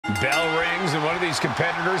Bell rings, and one of these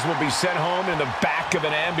competitors will be sent home in the back of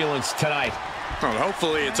an ambulance tonight. Well,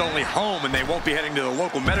 hopefully it's only home and they won't be heading to the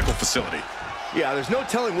local medical facility. Yeah, there's no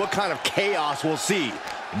telling what kind of chaos we'll see.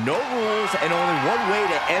 No rules and only one way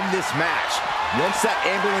to end this match. Once that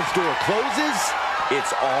ambulance door closes,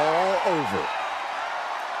 it's all over.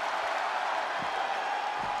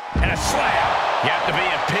 And a slam. You have to be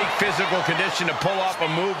in peak physical condition to pull off a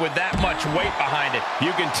move with that much weight behind it. You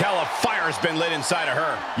can tell a fire's been lit inside of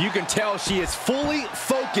her. You can tell she is fully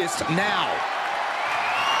focused now.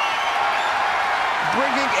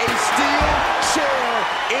 Bringing a steel chair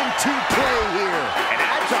into play here. An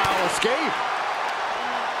agile escape.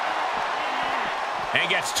 And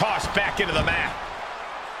gets tossed back into the mat.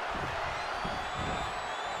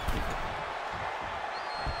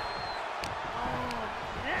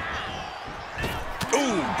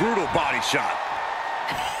 Ooh, brutal body shot.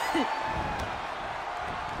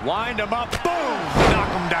 Wind him up, boom, knock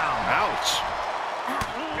him down. Ouch.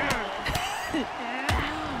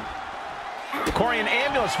 Corey, an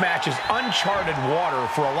ambulance match is uncharted water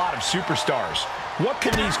for a lot of superstars. What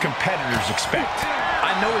can these competitors expect?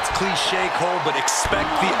 I know it's cliche, Cole, but expect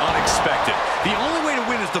the unexpected. The only way to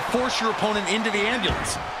win is to force your opponent into the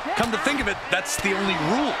ambulance. Come to think of it, that's the only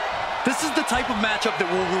rule. This is the type of matchup that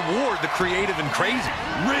will reward the creative and crazy.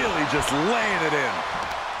 Really just laying it in.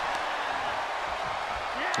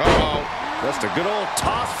 Uh-oh. Just a good old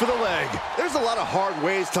toss for the leg. There's a lot of hard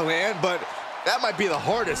ways to land, but that might be the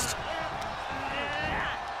hardest.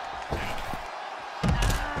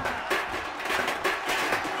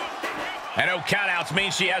 And no countouts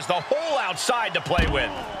means she has the whole outside to play with.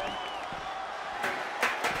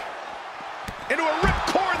 Into a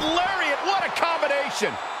ripcord lariat. What a combination.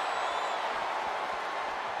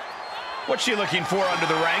 What's she looking for under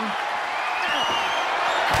the ring?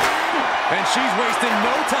 And she's wasting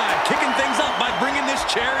no time kicking things up by bringing this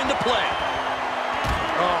chair into play.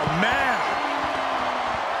 Oh, man.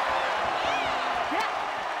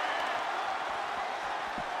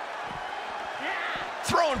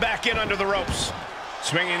 Thrown back in under the ropes.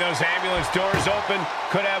 Swinging those ambulance doors open.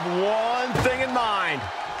 Could have one thing in mind.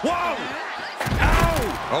 Whoa! Ow!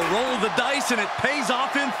 A roll of the dice and it pays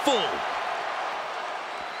off in full.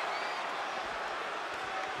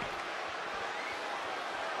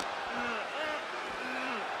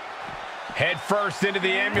 Head first into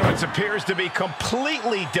the ambulance, appears to be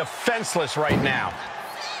completely defenseless right now.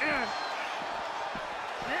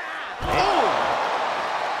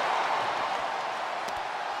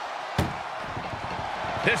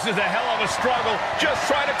 This is a hell of a struggle. Just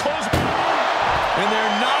try to close. And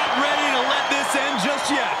they're not ready to let this end just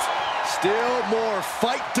yet. Still more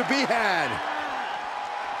fight to be had.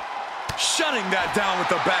 Shutting that down with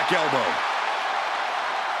the back elbow.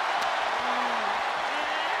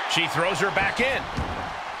 She throws her back in.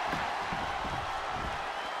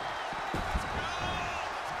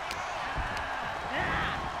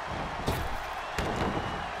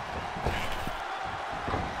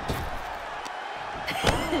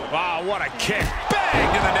 Wow, what a kick.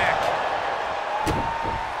 Bang to the neck.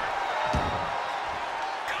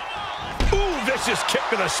 Ooh, vicious kick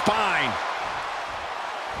to the spine.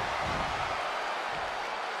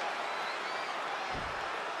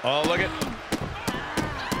 Oh, look at...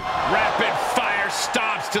 Rapid fire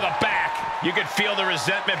stomps to the back. You can feel the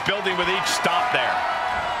resentment building with each stomp there.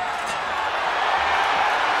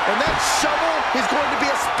 And that shovel is going to be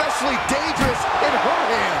especially dangerous in her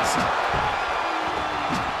hands.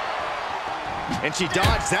 And she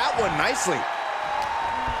dodged that one nicely.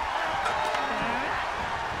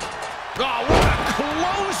 Oh, what a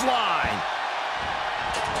clothesline.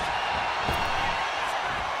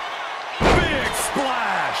 Big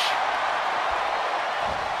splash.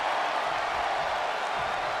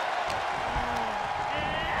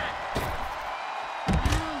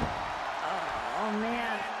 Oh,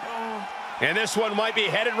 man. Oh. And this one might be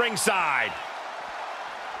headed ringside.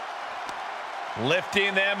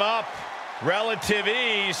 Lifting them up. Relative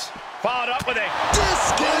ease. Followed up with a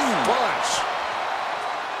discus punch.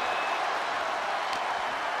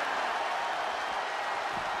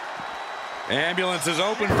 Ambulance is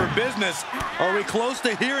open for business. Are we close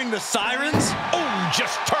to hearing the sirens? Oh,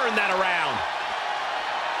 just turn that around.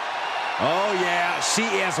 Oh, yeah, she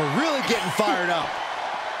is really getting fired up.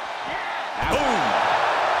 Boom.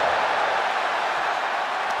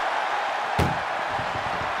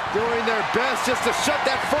 Doing their best just to shut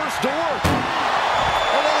that first door.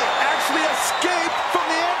 And they actually escape from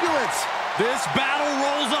the ambulance. This battle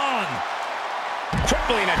rolls on.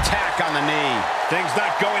 Crippling attack on the knee. Things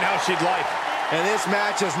not going how she'd like. And this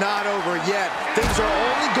match is not over yet. Things are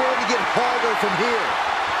only going to get harder from here.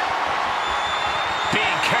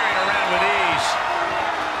 Being carried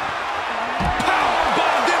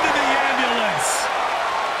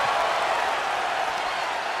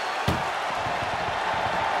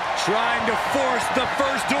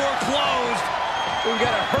first door closed. We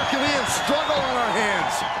got a Herculean struggle on our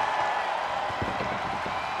hands.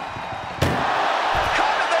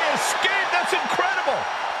 How did they escape? That's incredible.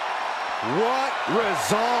 What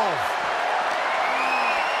resolve.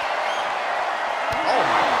 Oh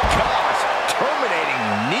my gosh. Terminating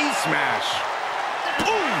knee smash.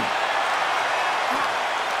 Boom.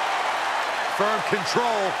 Firm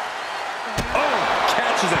control. Oh,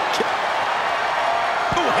 catches a kick.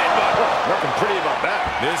 Ooh, headbutt. Nothing pretty about that.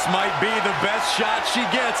 This might be the best shot she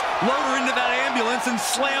gets. Load her into that ambulance and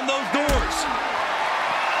slam those doors.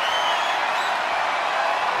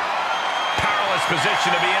 Powerless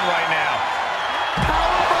position to be in right now.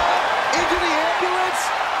 Powerbomb into the ambulance?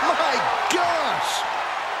 My gosh!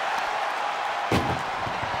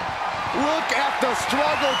 Look at the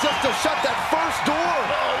struggle just to shut that first door.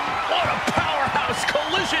 Oh, what a powerhouse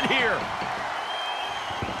collision here.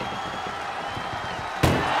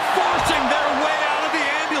 Forcing their way out of the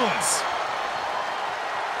ambulance.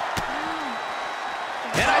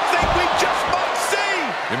 And I think we just might see.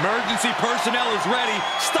 Emergency personnel is ready.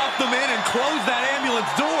 Stuff them in and close that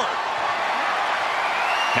ambulance door.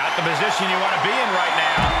 Not the position you want to be in right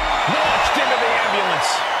now. Launched into the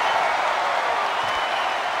ambulance.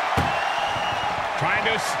 Trying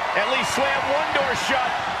to at least slam one door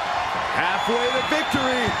shut. Halfway to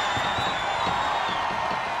victory.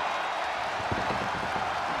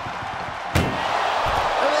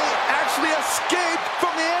 And they actually escaped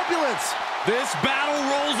from the ambulance. This battle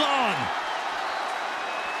rolls on.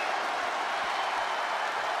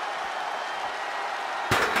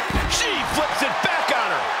 She flips it back on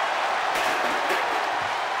her.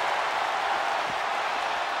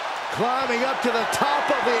 Climbing up to the top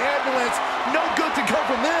of the ambulance. No good to come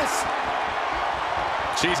from this.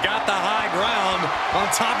 She's got the high ground on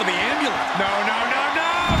top of the ambulance. No, no, no,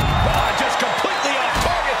 no. Oh, just completely off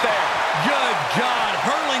target there. Good God,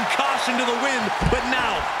 hurling caution to the wind, but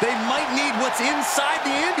now they might need what's inside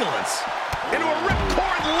the ambulance. Into a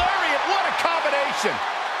ripcord lariat. What a combination.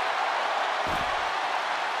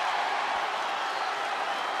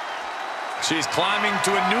 She's climbing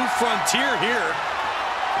to a new frontier here.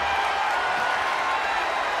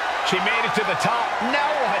 She made it to the top. Now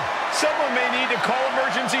what? Someone may need to call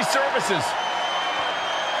emergency services.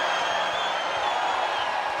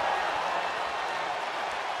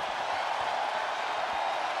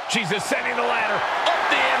 She's ascending the ladder. Up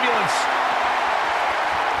the ambulance.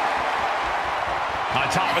 On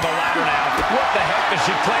top of the ladder now. What the heck does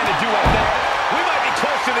she plan to do up there? We might be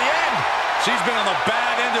close to the end. She's been on the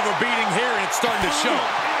bad end of a beating here, and it's starting to show.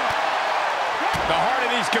 The heart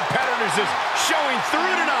of these competitors is showing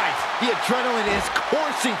through tonight. The adrenaline is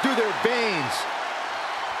coursing through their veins.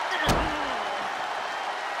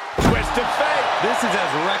 Twist of fate. This is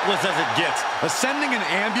as reckless as it gets. Ascending an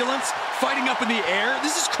ambulance, fighting up in the air,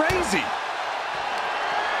 this is crazy.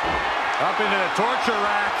 Up into the torture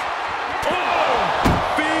rack.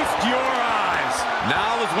 Oh! Feast your eyes.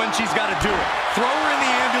 Now is when she's got to do it. Throw her in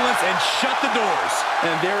the ambulance and shut the doors.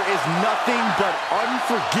 And there is nothing but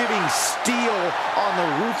unforgiving steel on the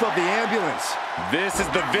roof of the ambulance. This is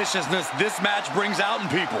the viciousness this match brings out in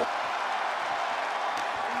people.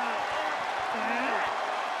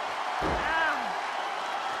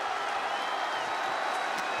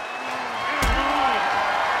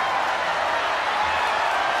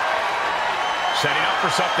 Setting up for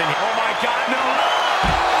something. Oh, my God, no.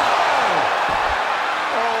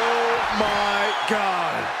 Oh, my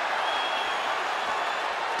God.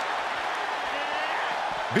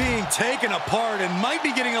 Being taken apart and might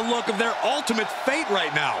be getting a look of their ultimate fate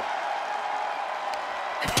right now.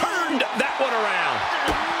 Turned that one around.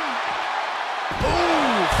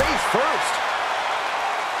 Ooh, face first.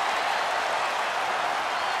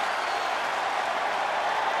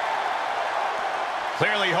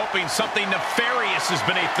 Clearly hoping something nefarious is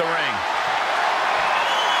beneath the ring.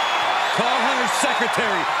 Call Hunter's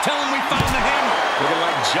secretary. Tell him we found the hammer. Looking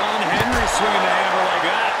like John Henry swinging the hammer like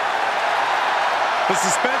that. The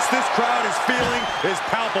suspense this crowd is feeling is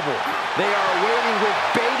palpable. They are waiting with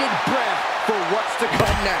bated breath for what's to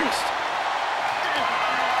come next.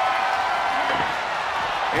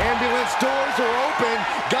 Ambulance doors are open.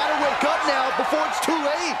 Gotta wake up now before it's too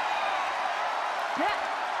late.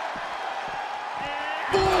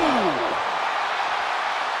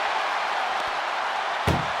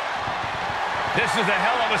 This is a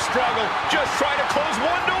hell of a struggle. Just try to close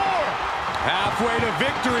one door. Halfway to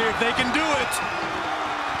victory if they can do it.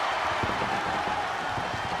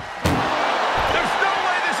 There's no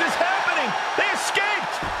way this is happening. They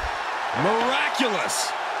escaped.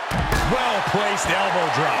 Miraculous. Well-placed elbow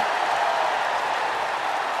drop.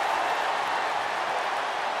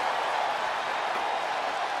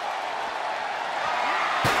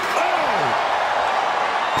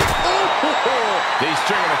 These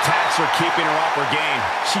string of attacks are keeping her off her game.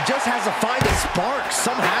 She just has to find a spark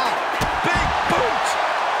somehow. Big boot!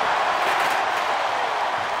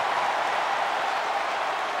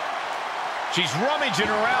 She's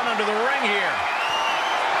rummaging around under the ring here.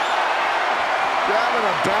 Grabbing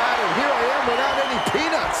a bat, and here I am without any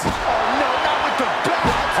peanuts. Oh, no, not with the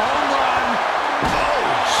bat. Home run. Oh,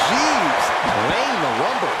 jeez. Laying the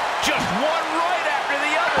lumber. Just one right after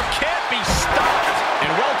the other. Can't be stopped.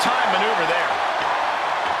 And well-timed maneuver there.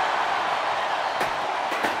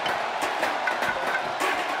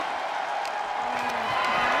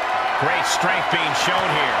 Great strength being shown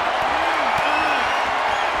here.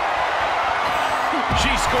 She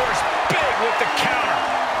scores big with the counter.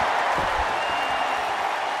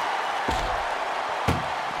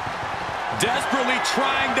 Desperately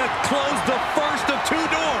trying to close the first of two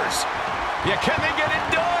doors. Yeah, can they get it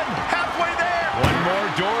done? Halfway there. One more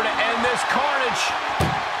door to end this carnage.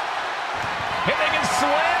 If they can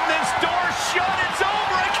slam this door shut, it's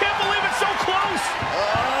over. I can't believe it's so close.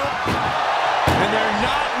 And they're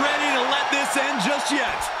not ready to let this end just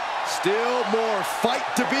yet. Still more fight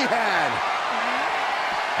to be had.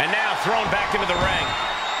 And now thrown back into the ring.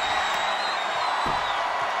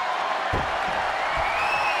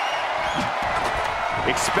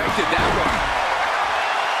 Expected that one.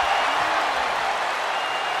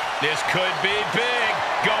 This could be big.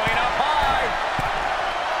 Going up high.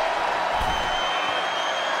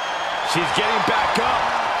 She's getting back up,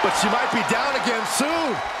 but she might be down again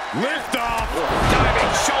soon. Lift off.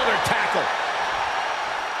 Diving shoulder tackle.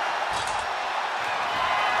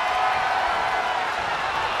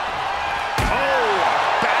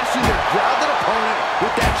 Bashing their grounded opponent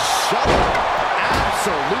with that shovel.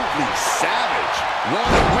 Absolutely savage.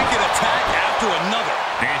 One wicked attack after another.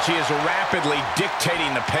 And she is rapidly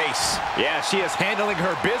dictating the pace. Yeah, she is handling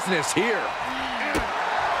her business here.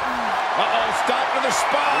 Uh-oh, stop to the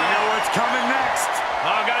spine. We know what's coming next.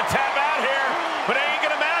 Oh, gotta tap out here, but it ain't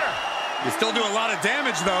gonna matter. You still do a lot of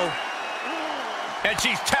damage, though. And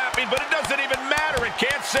she's tapping, but it doesn't even matter. It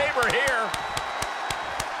can't save her here.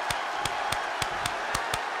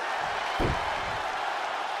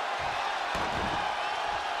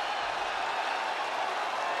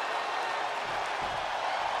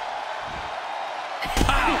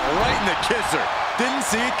 Right in the kisser. Didn't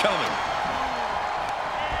see it coming.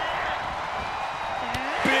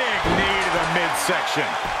 Big knee to the midsection.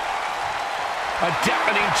 A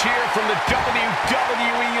deafening cheer from the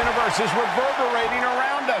WWE Universe is reverberating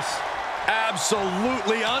around us.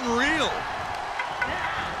 Absolutely unreal.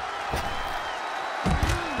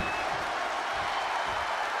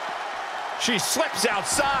 She slips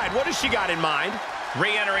outside. What has she got in mind?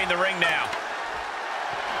 Re-entering the ring now.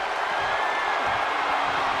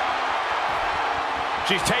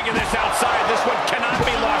 She's taking this outside. This one cannot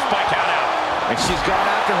be lost by countout. And she's gone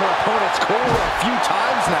after her opponent's core a few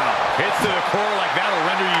times now. Hits to the core like that'll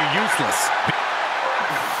render you useless.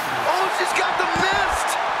 Oh, she's got the mist!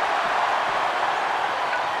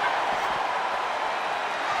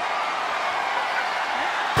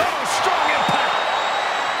 Oh, strong impact.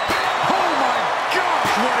 Oh my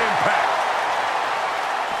gosh, what impact!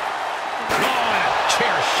 Oh, and a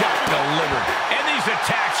chair shot delivered. And these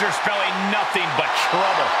attacks are spelling nothing but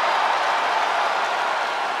trouble.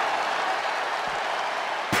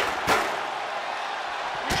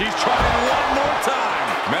 She's trying one more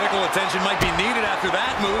time. Medical attention might be needed after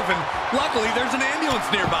that move, and luckily there's an ambulance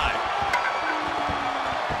nearby.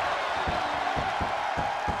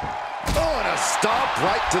 Oh, and a stomp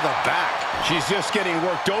right to the back. She's just getting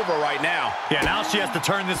worked over right now. Yeah, now she has to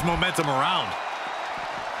turn this momentum around.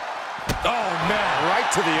 Oh, man, right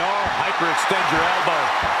to the arm. Hyperextend your elbow.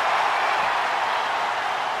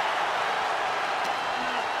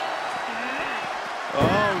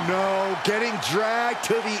 Oh, no, getting dragged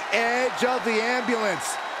to the edge of the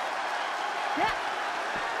ambulance.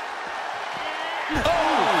 Oh!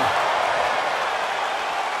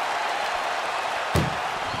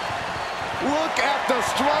 Look at the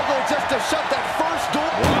struggle just to shut that first door.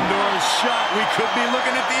 One door is shut. We could be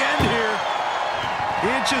looking at the end here.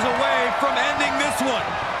 Inches away from ending this one.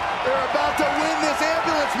 They're about to win this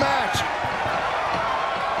ambulance match.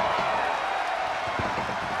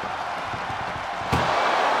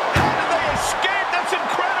 How did they escape? That's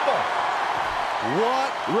incredible.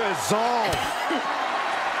 What resolve.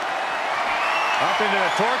 Up into the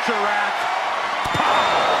torture rack.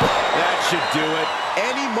 That should do it.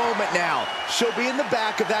 Any moment now, she'll be in the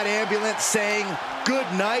back of that ambulance saying,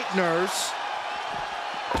 "Good night, nurse."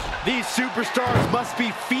 These superstars must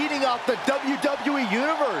be feeding off the WWE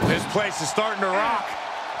Universe. This place is starting to rock.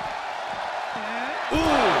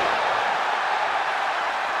 Ooh.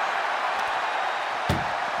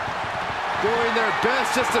 Doing their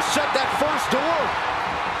best just to shut that first door.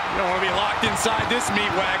 You don't want to be locked inside this meat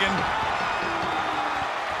wagon.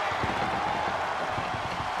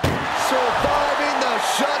 Surviving the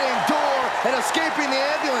shutting door and escaping the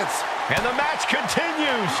ambulance. And the match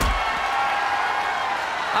continues.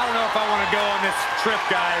 I don't know if I want to go on this trip,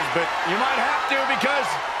 guys, but You might have to because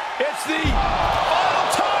it's the final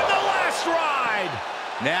time, the last ride.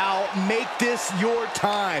 Now make this your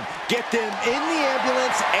time. Get them in the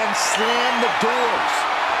ambulance and slam the doors.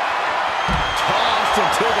 Tossed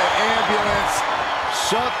into the ambulance.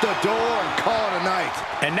 Shut the door and call it a night.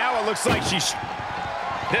 And now it looks like she's...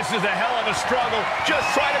 This is a hell of a struggle. Just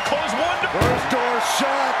try to close one door. First door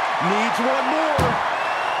shut. Needs one more.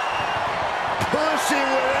 Pushing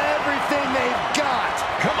with everything they've got.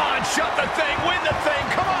 Come on, shut the thing, win the thing,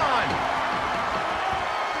 come on.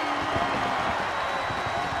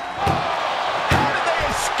 How did they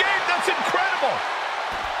escape? That's incredible.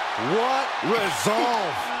 What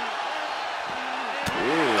resolve.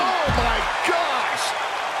 Oh my gosh.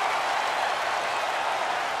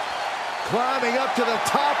 Climbing up to the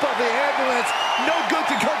top of the ambulance. No good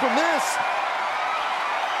can come from this.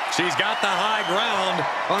 she's got the high ground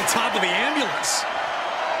on top of the ambulance.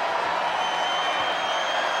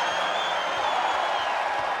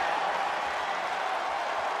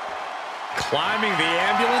 Climbing the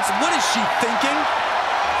ambulance? What is she thinking?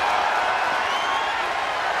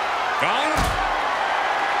 Gone.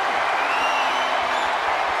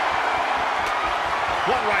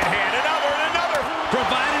 One right hand, another, and another.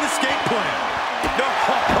 Provide an escape plan. No,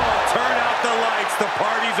 turn out the lights. The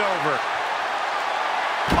party's over.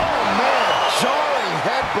 Oh man, jarring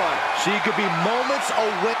headbutt. She could be moments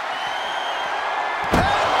away.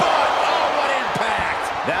 Headbutt! Oh, what impact!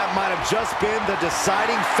 That might have just been the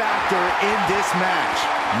deciding factor in this match.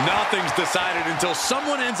 Nothing's decided until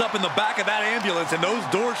someone ends up in the back of that ambulance and those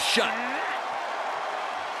doors shut.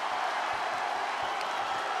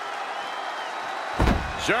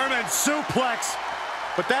 German suplex,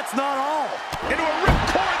 but that's not all. Into a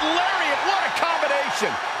ripcord lariat, what a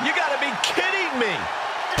combination. You gotta be kidding me.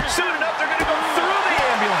 Soon enough, they're gonna go through the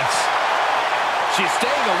ambulance. She's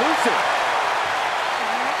staying elusive.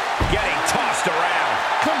 Getting tossed around.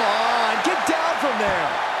 Come on, get down from there.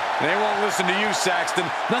 They won't listen to you, Saxton.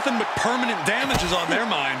 Nothing but permanent damage is on their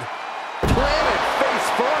mind. Planted face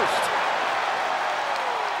first.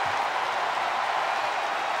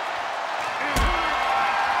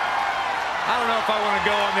 I don't know if I want to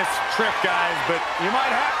go on this trip, guys, but You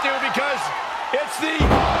might have to because it's the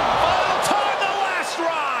final time, the last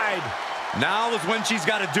ride. now is when she's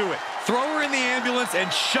got to do it. Throw her in the ambulance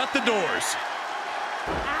and shut the doors.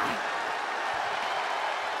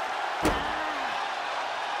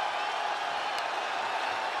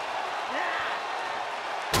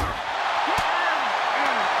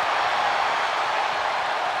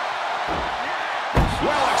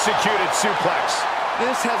 Well-executed suplex.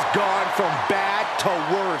 This has gone from bad to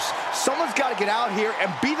worse. Someone's got to get out here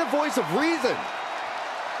and be the voice of reason.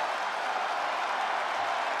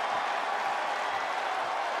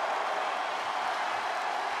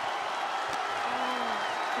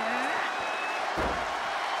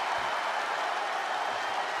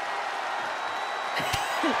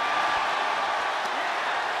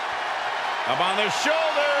 Up on their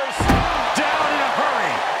shoulders. Down in a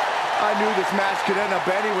hurry. I knew this match could end up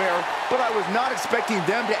anywhere, but I was not expecting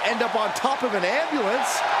them to end up on top of an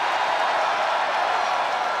ambulance.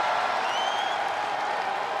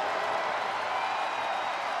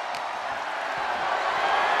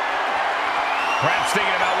 Perhaps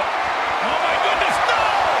thinking about what... Oh, my goodness, no!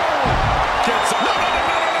 Gets up. No.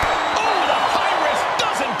 Oh, the high risk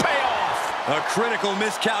doesn't pay off. A critical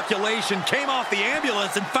miscalculation came off the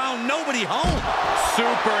ambulance and found nobody home.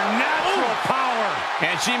 Supernatural power.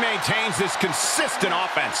 And she maintains this consistent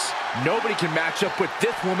offense. Nobody can match up with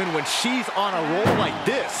this woman when she's on a roll like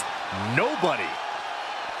this. Nobody.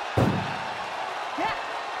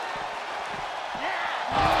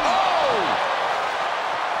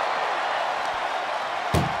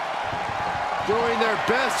 Doing their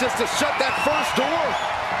best just to shut that first door.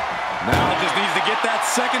 Now just needs to get that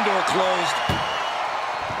second door closed.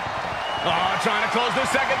 Oh, trying to close the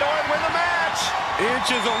second door and win the match.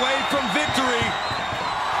 Inches away from victory.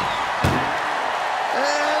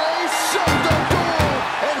 And they shut the door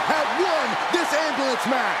and have won this ambulance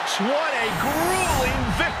match. What a grueling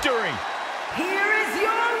victory. Here is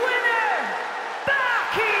your winner,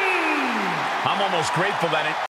 Becky! I'm almost grateful that it...